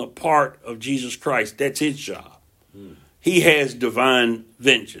taking on the part of Jesus Christ. That's his job. He has divine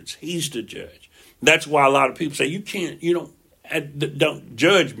vengeance. He's the judge. That's why a lot of people say, don't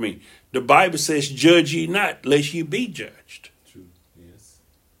judge me. The Bible says, judge ye not, lest ye be judged. True. Yes.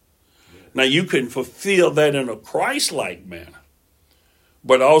 Now, you can fulfill that in a Christ-like manner,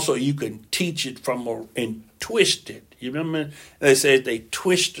 but also you can teach it and twist it. You remember they said they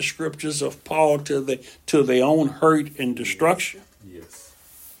twist the scriptures of Paul to their own hurt and destruction? Yes.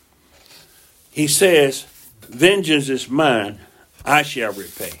 He says, vengeance is mine, I shall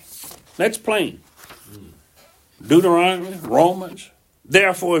repay. That's plain. Deuteronomy, Romans.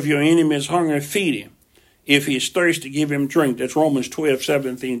 Therefore, if your enemy is hungry, feed him. If he is thirsty, give him drink. That's Romans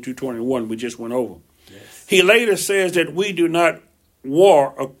 12:17-21 we just went over. Yes. He later says that we do not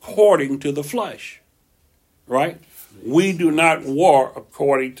war according to the flesh. Right? We do not war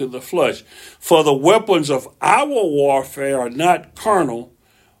according to the flesh. For the weapons of our warfare are not carnal.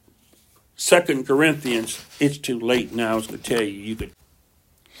 2 Corinthians, it's too late now to tell you.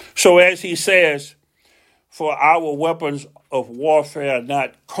 So as he says, for our weapons of warfare are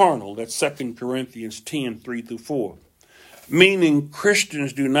not carnal. That's 2 Corinthians 10:3-4. Meaning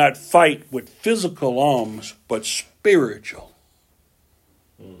Christians do not fight with physical arms, but spiritual.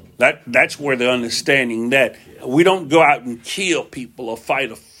 That's where they're understanding that. We don't go out and kill people or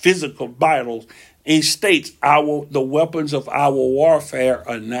fight a physical battle. He states the weapons of our warfare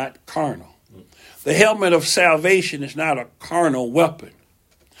are not carnal. The helmet of salvation is not a carnal weapon.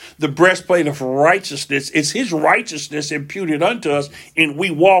 The breastplate of righteousness is his righteousness imputed unto us, and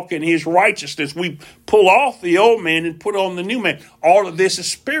we walk in his righteousness. We pull off the old man and put on the new man. All of this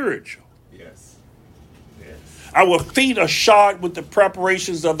is spiritual. Yes. Yes. Our feet are shod with the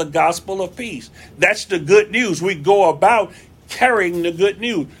preparations of the gospel of peace. That's the good news. We go about carrying the good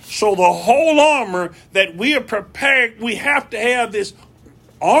news. So the whole armor that we are prepared, we have to have this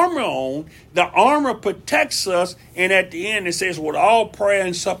armor on. The armor protects us, and at the end it says, with all prayer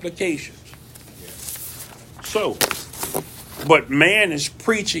and supplications. So, but man is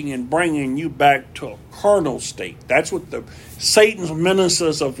preaching and bringing you back to a carnal state. That's what Satan's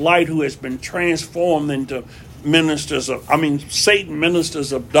ministers of light, who has been transformed into Satan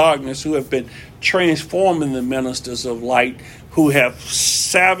ministers of darkness, who have been transformed into ministers of light, who have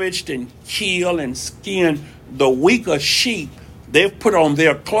savaged and killed and skinned the weaker sheep. They've put on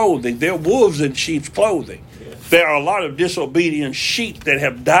their clothing. They're wolves in sheep's clothing. There are a lot of disobedient sheep that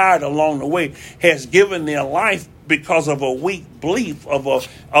have died along the way, has given their life because of a weak belief of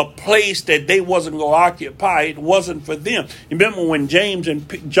a place that they wasn't going to occupy. It wasn't for them. You remember when James and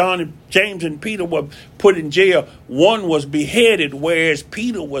Peter were put in jail, one was beheaded, whereas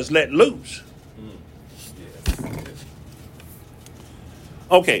Peter was let loose.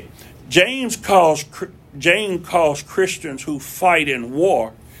 Okay, James calls Christians who fight in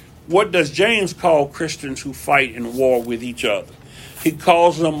war. What does James call Christians who fight in war with each other? He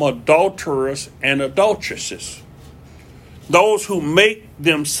calls them adulterers and adulteresses. Those who make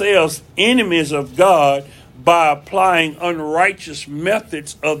themselves enemies of God by applying unrighteous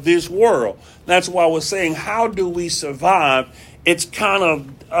methods of this world. That's why we're saying, how do we survive? It's kind of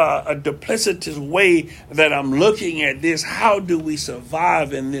a duplicitous way that I'm looking at this. How do we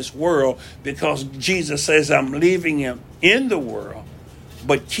survive in this world? Because Jesus says, I'm leaving him in the world,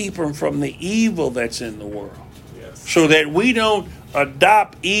 but keep him from the evil that's in the world. Yes. So that we don't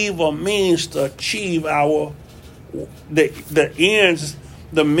adopt evil means to achieve the ends.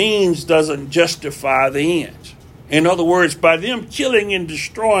 The means doesn't justify the ends. In other words, by them killing and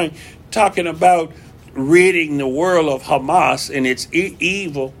destroying, talking about ridding the world of Hamas and its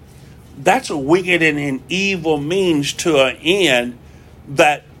evil, that's a wicked and an evil means to an end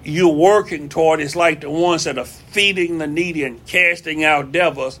that you're working toward. It's like the ones that are feeding the needy and casting out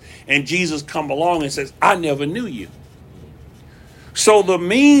devils, and Jesus come along and says, I never knew you. So the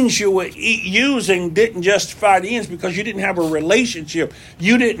means you were using didn't justify the ends, because you didn't have a relationship.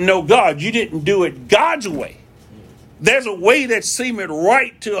 You didn't know God. You didn't do it God's way. There's a way that seemeth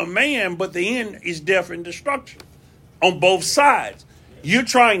right to a man, but the end is death and destruction on both sides. You're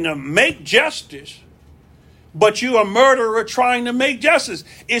trying to make justice, but you're a murderer trying to make justice.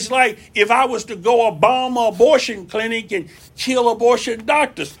 It's like if I was to go bomb an abortion clinic and kill abortion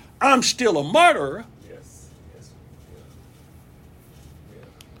doctors, I'm still a murderer.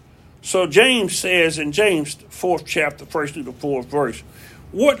 So James says in James 4th chapter, 1st through the 4th verse,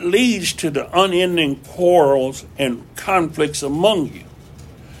 what leads to the unending quarrels and conflicts among you?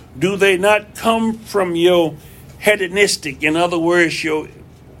 Do they not come from your hedonistic, in other words, your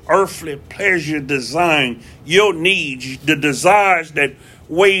earthly pleasure design, your needs, the desires that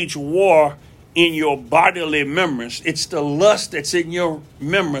wage war in your bodily members? It's the lust that's in your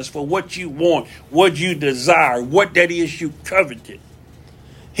members for what you want, what you desire, what that is you coveted.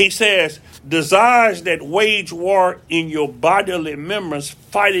 He says, desires that wage war in your bodily members,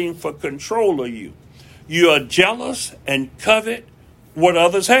 fighting for control of you. You are jealous and covet what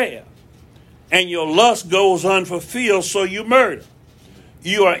others have, and your lust goes unfulfilled, so you murder.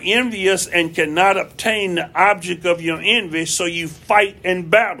 You are envious and cannot obtain the object of your envy, so you fight and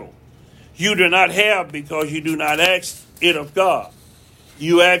battle. You do not have because you do not ask it of God.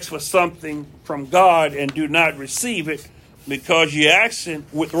 You ask for something from God and do not receive it, because you're asking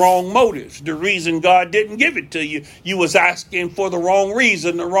with wrong motives. The reason God didn't give it to you, you was asking for the wrong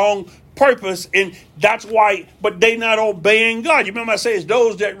reason, the wrong purpose, and that's why, but they not obeying God. You remember I say it's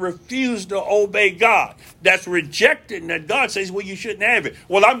those that refuse to obey God, that's rejecting that God says, well, you shouldn't have it.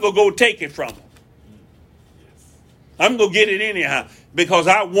 Well, I'm going to go take it from them. I'm going to get it anyhow because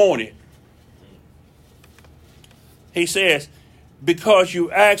I want it. He says, because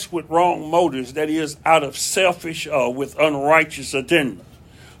you act with wrong motives, that is, out of selfish or with unrighteous agenda,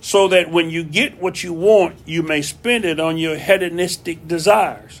 so that when you get what you want, you may spend it on your hedonistic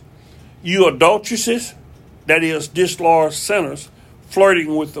desires. You adulteresses, that is, disloyal sinners,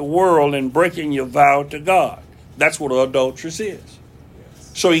 flirting with the world and breaking your vow to God. That's what an adulteress is.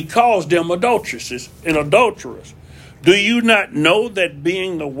 So he calls them adulteresses and adulterers. Do you not know that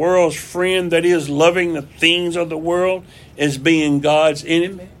being the world's friend, that is, loving the things of the world, is being God's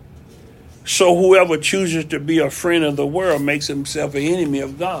enemy? So whoever chooses to be a friend of the world makes himself an enemy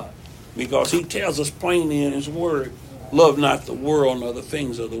of God, because he tells us plainly in his word, love not the world nor the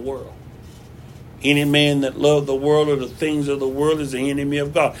things of the world. Any man that loves the world or the things of the world is the enemy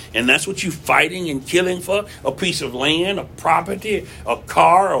of God. And that's what you're fighting and killing for, a piece of land, a property, a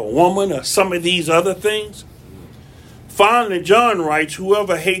car, a woman, or some of these other things. finally, John writes,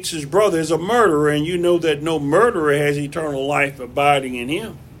 whoever hates his brother is a murderer, and you know that no murderer has eternal life abiding in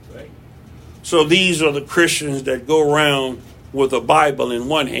him. Right. So these are the Christians that go around with a Bible in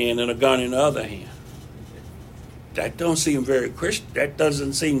one hand and a gun in the other hand. That don't seem very Christian. That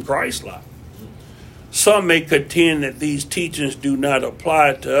doesn't seem Christ-like. Some may contend that these teachings do not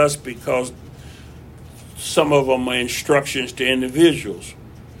apply to us because some of them are instructions to individuals.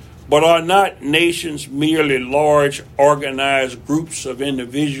 But are not nations merely large, organized groups of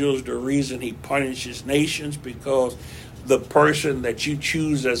individuals? The reason he punishes nations because the person that you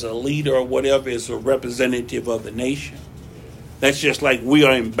choose as a leader or whatever is a representative of the nation. That's just like we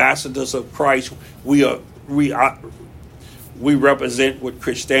are ambassadors of Christ. We represent what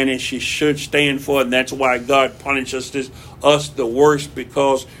Christianity should stand for, and that's why God punishes us the worst,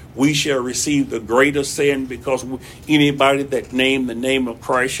 because we shall receive the greater sin, because anybody that named the name of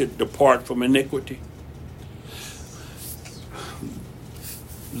Christ should depart from iniquity.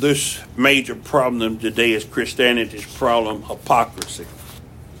 This major problem today is Christianity's problem, hypocrisy.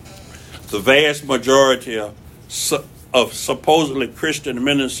 The vast majority of supposedly Christian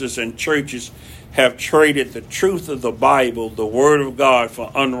ministers and churches have traded the truth of the Bible, the Word of God, for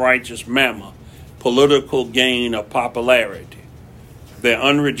unrighteous mammon, political gain, or popularity. Their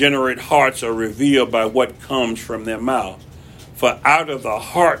unregenerate hearts are revealed by what comes from their mouth. For out of the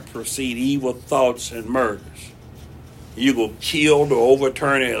heart proceed evil thoughts and murders. You will kill to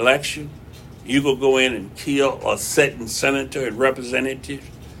overturn an election. You will go in and kill a sitting senator and representative.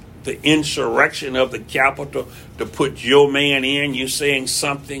 The insurrection of the Capitol to put your man in, you saying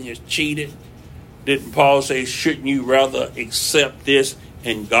something is cheated. Didn't Paul say, shouldn't you rather accept this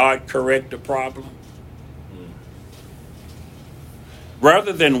and God correct the problem?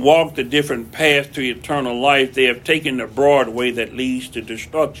 Rather than walk the different paths to eternal life, they have taken the broad way that leads to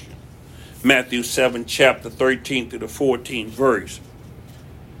destruction. Matthew 7, chapter 13 through the 14th verse.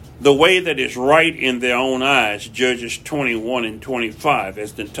 The way that is right in their own eyes, Judges 21 and 25.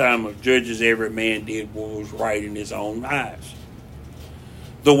 As the time of Judges, every man did what was right in his own eyes.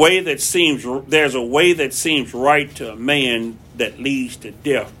 There's a way that seems right to a man that leads to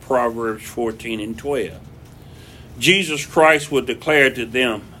death, Proverbs 14 and 12. Jesus Christ will declare to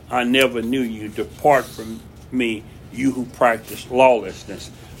them, I never knew you. Depart from me, you who practice lawlessness,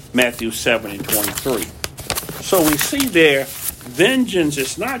 Matthew 7 and 23. So we see there, vengeance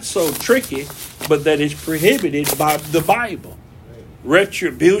is not so tricky, but that it's prohibited by the Bible.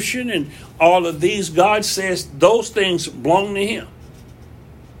 Retribution and all of these, God says those things belong to him.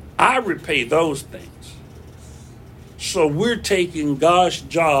 I repay those things. So we're taking God's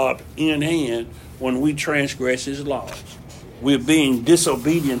job in hand when we transgress his laws. We're being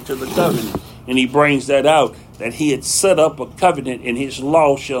disobedient to the covenant. And he brings that out, that he had set up a covenant and his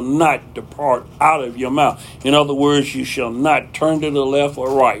law shall not depart out of your mouth. In other words, you shall not turn to the left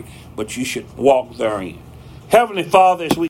or right, but you should walk therein. Heavenly Father, as we